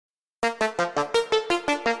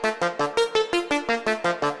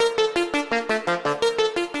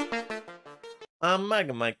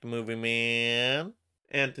Mega Mike the Movie Man,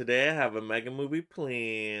 and today I have a mega movie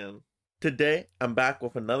plan. Today I'm back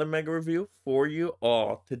with another mega review for you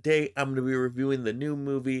all. Today I'm going to be reviewing the new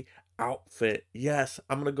movie Outfit. Yes,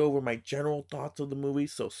 I'm going to go over my general thoughts of the movie,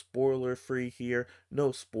 so spoiler free here,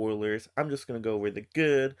 no spoilers. I'm just going to go over the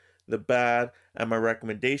good, the bad, and my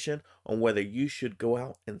recommendation on whether you should go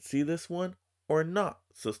out and see this one or not.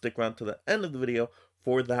 So stick around to the end of the video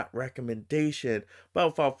for that recommendation. But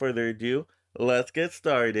without further ado, let's get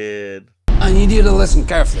started. I need you to listen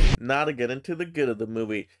carefully. Now to get into the good of the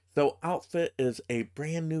movie. So Outfit is a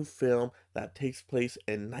brand new film that takes place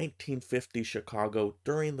in 1950 Chicago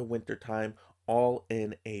during the wintertime, all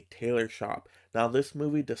in a tailor shop. Now this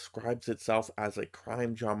movie describes itself as a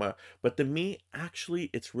crime drama, but to me, actually,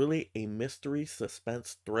 it's really a mystery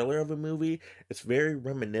suspense thriller of a movie. It's very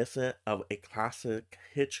reminiscent of a classic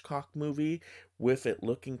Hitchcock movie, with it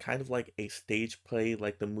looking kind of like a stage play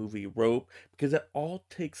like the movie Rope, because it all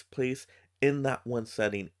takes place in that one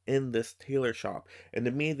setting, in this tailor shop. And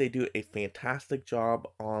to me, they do a fantastic job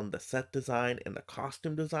on the set design and the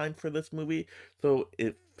costume design for this movie, so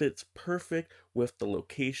it fits perfect with the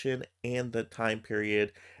location and the time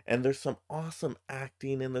period. And there's some awesome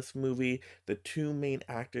acting in this movie. The two main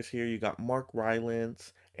actors here, you got Mark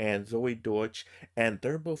Rylance and Zoe Deutch, and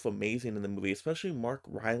they're both amazing in the movie, especially Mark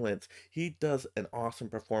Rylance. He does an awesome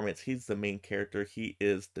performance. He's the main character, he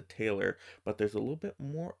is the tailor, but there's a little bit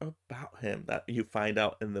more about him that you find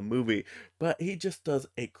out in the movie. But he just does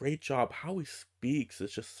a great job. How he speaks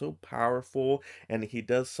is just so powerful, and he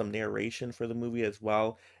does some narration for the movie as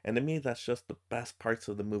well. And to me, that's just the best parts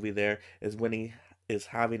of the movie. There is when he is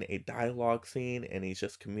having a dialogue scene and he's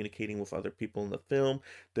just communicating with other people in the film.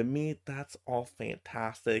 To me, that's all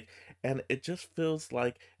fantastic, and it just feels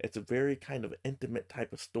like it's a very kind of intimate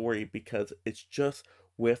type of story, because it's just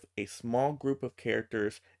with a small group of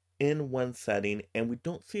characters in one setting, and we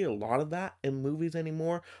don't see a lot of that in movies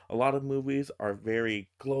anymore. A lot of movies are very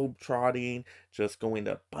globe-trotting, just going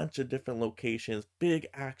to a bunch of different locations, big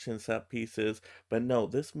action set pieces, but no,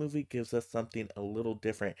 this movie gives us something a little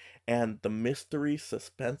different, and the mystery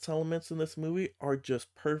suspense elements in this movie are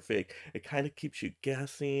just perfect. It kind of keeps you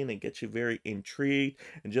guessing and gets you very intrigued,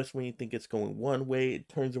 and just when you think it's going one way, it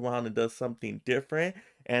turns around and does something different.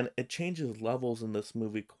 And it changes levels in this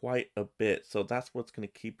movie quite a bit, so that's what's going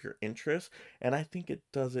to keep your interest, and I think it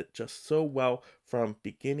does it just so well from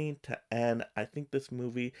beginning to end. I think this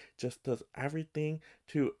movie just does everything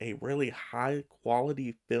to a really high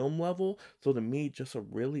quality film level, so to me, just a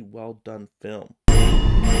really well done film.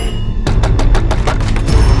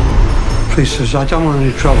 Please, sirs, I don't want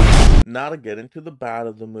any trouble. Now to get into the bad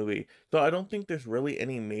of the movie. So I don't think there's really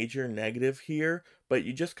any major negative here, but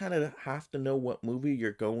you just kind of have to know what movie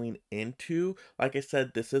you're going into. Like I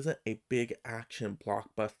said, this isn't a big action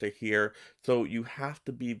blockbuster here, so you have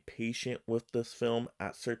to be patient with this film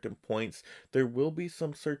at certain points. There will be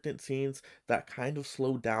some certain scenes that kind of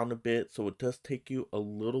slow down a bit, so it does take you a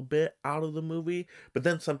little bit out of the movie, but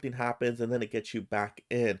then something happens and then it gets you back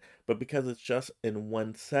in. But because it's just in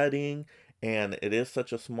one setting, and it is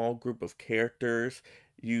such a small group of characters,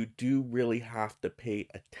 you do really have to pay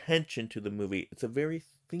attention to the movie. It's a very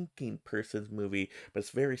thinking person's movie, but it's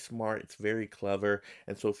very smart, it's very clever,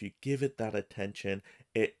 and so if you give it that attention,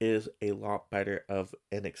 it is a lot better of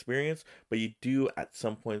an experience. But you do at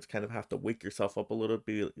some points kind of have to wake yourself up a little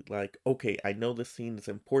bit, like, okay, I know this scene is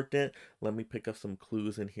important, let me pick up some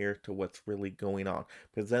clues in here to what's really going on,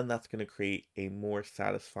 because then that's going to create a more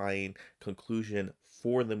satisfying conclusion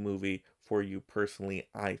for the movie for you personally,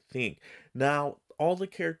 I think. Now, all the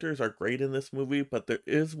characters are great in this movie, but there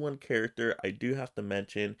is one character I do have to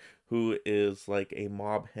mention who is like a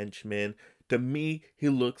mob henchman. To me, he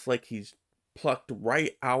looks like he's plucked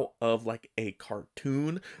right out of like a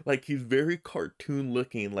cartoon. Like, he's very cartoon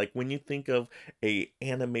looking. Like when you think of a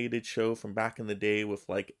animated show from back in the day with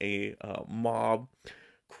like a mob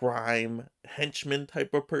crime henchman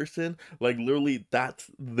type of person, like literally that's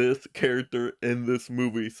this character in this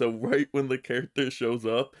movie. So right when the character shows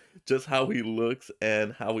up, just how he looks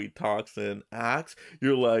and how he talks and acts,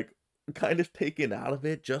 you're like kind of taken out of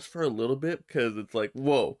it just for a little bit, because it's like,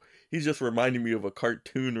 whoa, he's just reminding me of a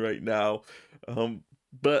cartoon right now.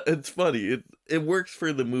 But it's funny, it works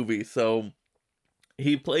for the movie, so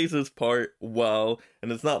he plays his part well,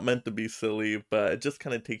 and it's not meant to be silly, but it just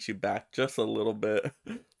kind of takes you back just a little bit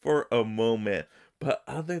for a moment. But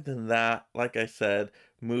other than that, like I said,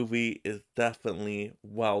 movie is definitely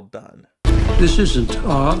well done. This isn't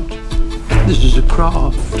art. This is a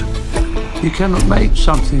craft. You cannot make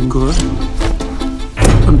something good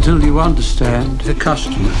until you understand the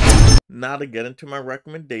customer. Now to get into my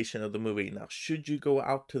recommendation of the movie. Now, should you go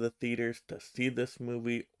out to the theaters to see this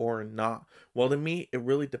movie or not? Well, to me, it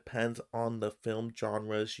really depends on the film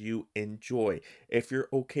genres you enjoy. If you're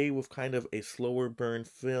okay with kind of a slower burn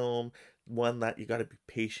film, one that you got to be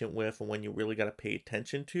patient with and one you really got to pay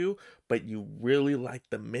attention to, but you really like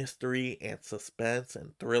the mystery and suspense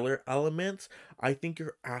and thriller elements, I think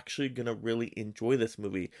you're actually going to really enjoy this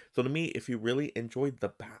movie. So to me, if you really enjoyed the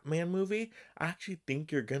Batman movie, I actually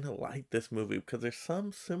think you're going to like this movie because there's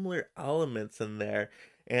some similar elements in there.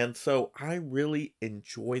 And so I really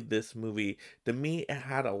enjoyed this movie. To me, it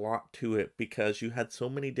had a lot to it because you had so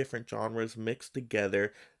many different genres mixed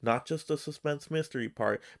together, not just the suspense mystery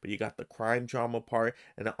part, but you got the crime drama part.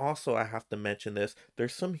 And also, I have to mention this,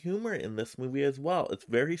 there's some humor in this movie as well. It's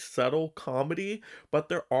very subtle comedy, but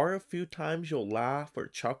there are a few times you'll laugh or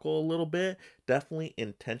chuckle a little bit, definitely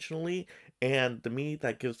intentionally. And to me,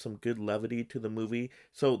 that gives some good levity to the movie.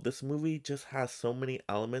 So this movie just has so many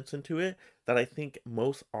elements into it that I think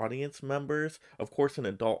most audience members, of course an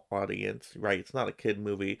adult audience, right? It's not a kid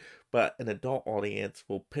movie, but an adult audience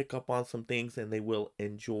will pick up on some things and they will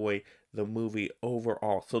enjoy the movie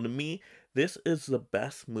overall. So to me, this is the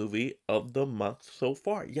best movie of the month so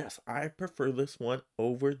far. Yes, I prefer this one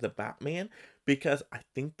over the Batman because I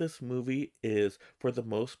think this movie is, for the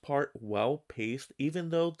most part, well paced. Even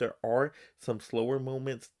though there are some slower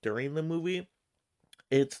moments during the movie,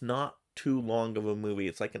 it's not too long of a movie.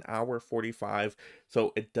 It's like an hour 45,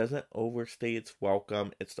 so it doesn't overstay its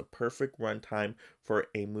welcome. It's the perfect runtime for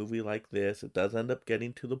a movie like this. It does end up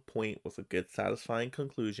getting to the point with a good, satisfying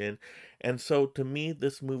conclusion. And so to me,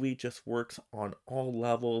 this movie just works on all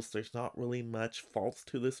levels. There's not really much faults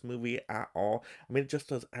to this movie at all. I mean, it just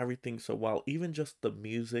does everything so well. Even just the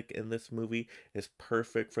music in this movie is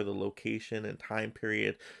perfect for the location and time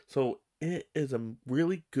period. So it is a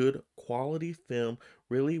really good quality film,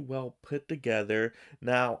 really well put together.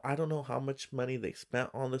 Now, I don't know how much money they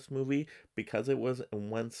spent on this movie because it was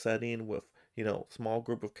in one setting with, small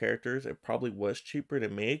group of characters. It probably was cheaper to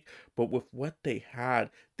make, but with what they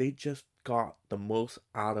had, they just got the most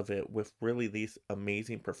out of it with really these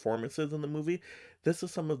amazing performances in the movie. This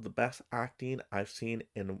is some of the best acting I've seen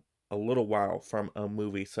in a little while from a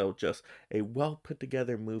movie. So just a well put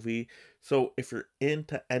together movie. So if you're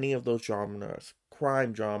into any of those genres,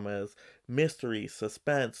 crime dramas, mystery,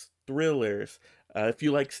 suspense, thrillers, if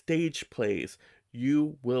you like stage plays,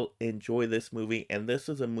 you will enjoy this movie. And this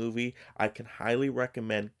is a movie I can highly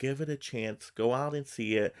recommend. Give it a chance. Go out and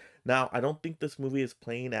see it. Now, I don't think this movie is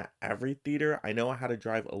playing at every theater. I know I had to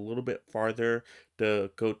drive a little bit farther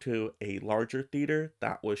to go to a larger theater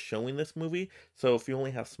that was showing this movie. So if you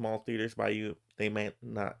only have small theaters by you, they might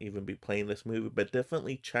not even be playing this movie. But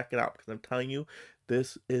definitely check it out because I'm telling you,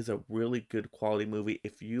 this is a really good quality movie.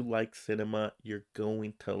 If you like cinema, you're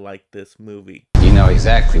going to like this movie. You know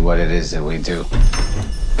exactly what it is that we do.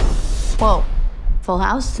 Whoa, full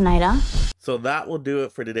house tonight, huh? So that will do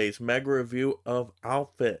it for today's mega review of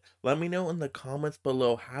Outfit. Let me know in the comments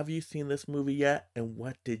below, have you seen this movie yet? And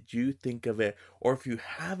what did you think of it? Or if you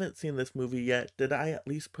haven't seen this movie yet, did I at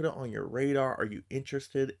least put it on your radar? Are you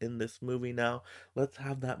interested in this movie now? Let's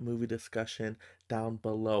have that movie discussion down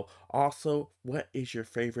below. Also, what is your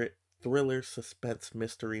favorite thriller, suspense,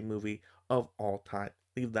 mystery movie of all time?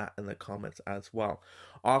 Leave that in the comments as well.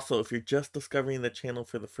 Also, if you're just discovering the channel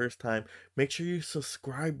for the first time, make sure you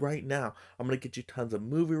subscribe right now. I'm going to get you tons of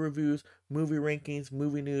movie reviews, movie rankings,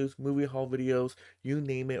 movie news, movie haul videos, you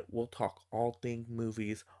name it. We'll talk all things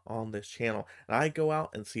movies on this channel. And I go out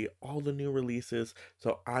and see all the new releases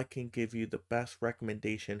so I can give you the best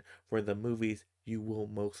recommendation for the movies you will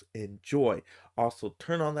most enjoy. Also,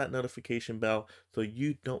 turn on that notification bell so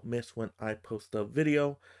you don't miss when I post a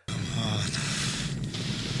video.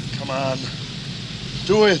 Come on.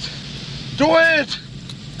 Do it. Do it.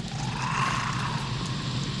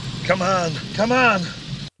 Come on. Come on.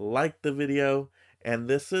 Like the video. And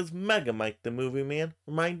this is Mega Mike the Movie Man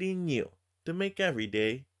reminding you to make every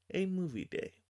day a movie day.